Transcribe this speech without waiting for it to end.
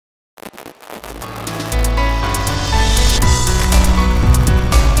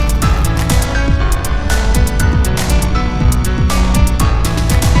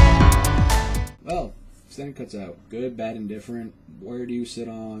cuts out. Good, bad, and different. Where do you sit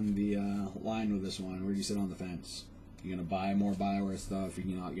on the line with this one? Where do you sit on the fence? You're gonna buy more Bioware stuff.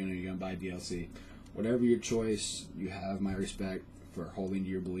 You're not gonna. You're gonna buy DLC. Whatever your choice, you have my respect for holding to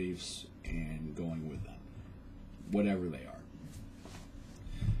your beliefs and going with them, whatever they are.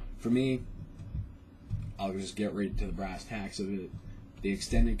 For me, I'll just get right to the brass tacks of it. The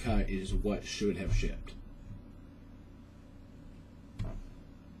extended cut is what should have shipped.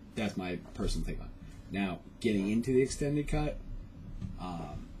 That's my personal take on it. Now, getting into the extended cut,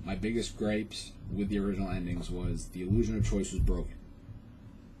 my biggest gripes with the original endings was the illusion of choice was broken.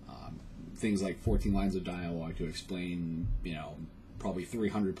 Things like 14 lines of dialogue to explain, probably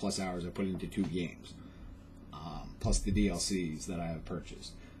 300 plus hours I put into 2 games, plus the DLCs that I have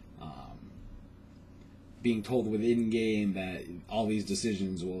purchased. Being told within game that all these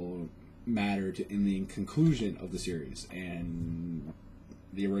decisions will matter in the conclusion of the series, and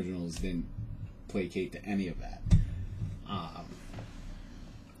the originals didn't placate to any of that.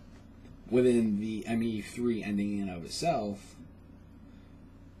 Within the ME3 ending in and of itself,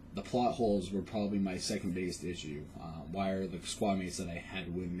 the plot holes were probably my second biggest issue. Why are the squad mates that I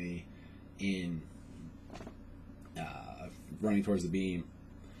had with me in running towards the beam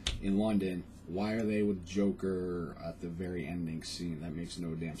in London, why are they with Joker at the very ending scene? That makes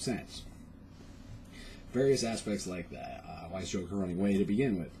no damn sense. Various aspects like that. Why is Joker running away to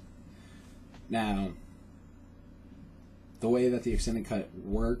begin with? Now, the way that the extended cut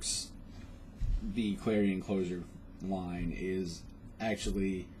works, the clarity and closure line is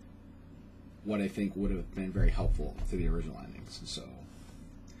actually what I think would have been very helpful to the original endings. So,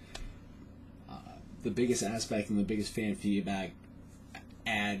 the biggest aspect and the biggest fan feedback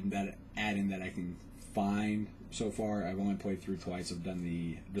adding that I can find so far, I've only played through twice. I've done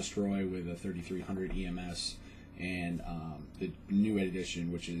the Destroy with a 3300 EMS and the new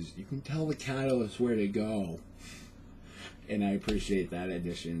edition, which is you can tell the catalyst where to go. And I appreciate that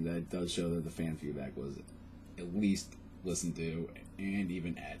edition. That does show that the fan feedback was at least listened to and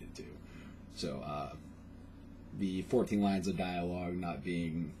even added to. So the 14 lines of dialogue not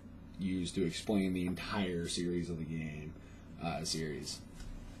being used to explain the entire series of the game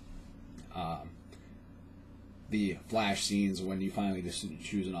the flash scenes when you finally just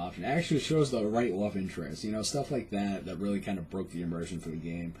choose an option actually shows the right love interest. Stuff like that really kind of broke the immersion for the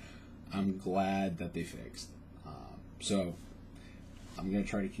game. I'm glad that they fixed. So I'm going to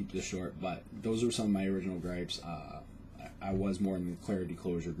try to keep this short, but those are some of my original gripes. I was more in the clarity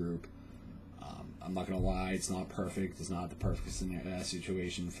closure group. I'm not going to lie, it's not perfect. It's not the perfect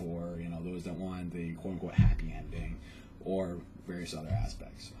situation for those that want the quote-unquote happy ending or various other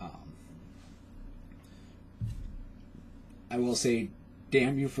aspects. I will say,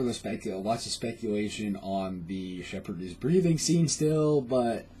 damn you for the lots of speculation on the Shepard is breathing scene still,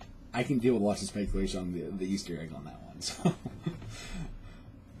 but I can deal with lots of speculation on the Easter egg on that one. So,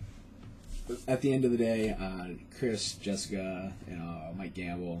 at the end of the day, Chris, Jessica, Mike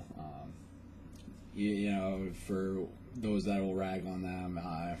Gamble, for those that will rag on them,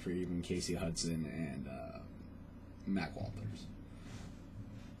 for even Casey Hudson and Matt Walters,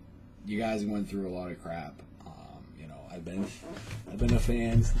 you guys went through a lot of crap. I've been a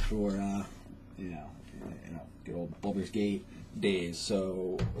fan for good old Baldur's Gate days,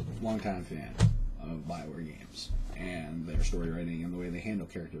 so long time fan of BioWare games and their story writing and the way they handle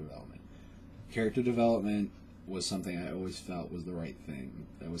character development. Character development was something I always felt was the right thing.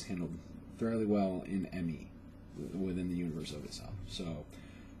 That was handled fairly well in ME within the universe of itself. So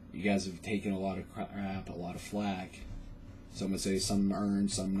you guys have taken a lot of crap, a lot of flack. Some would say some earned,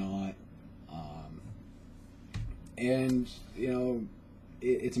 some not. And,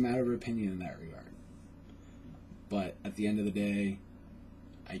 it's a matter of opinion in that regard. But at the end of the day,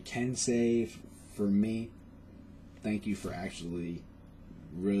 I can say, for me, thank you for actually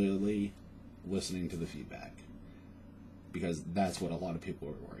really listening to the feedback. Because that's what a lot of people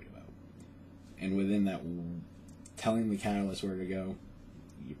are worried about. And within that, telling the catalyst where to go,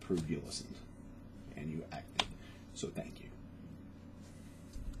 you proved you listened. And you acted. So thank you.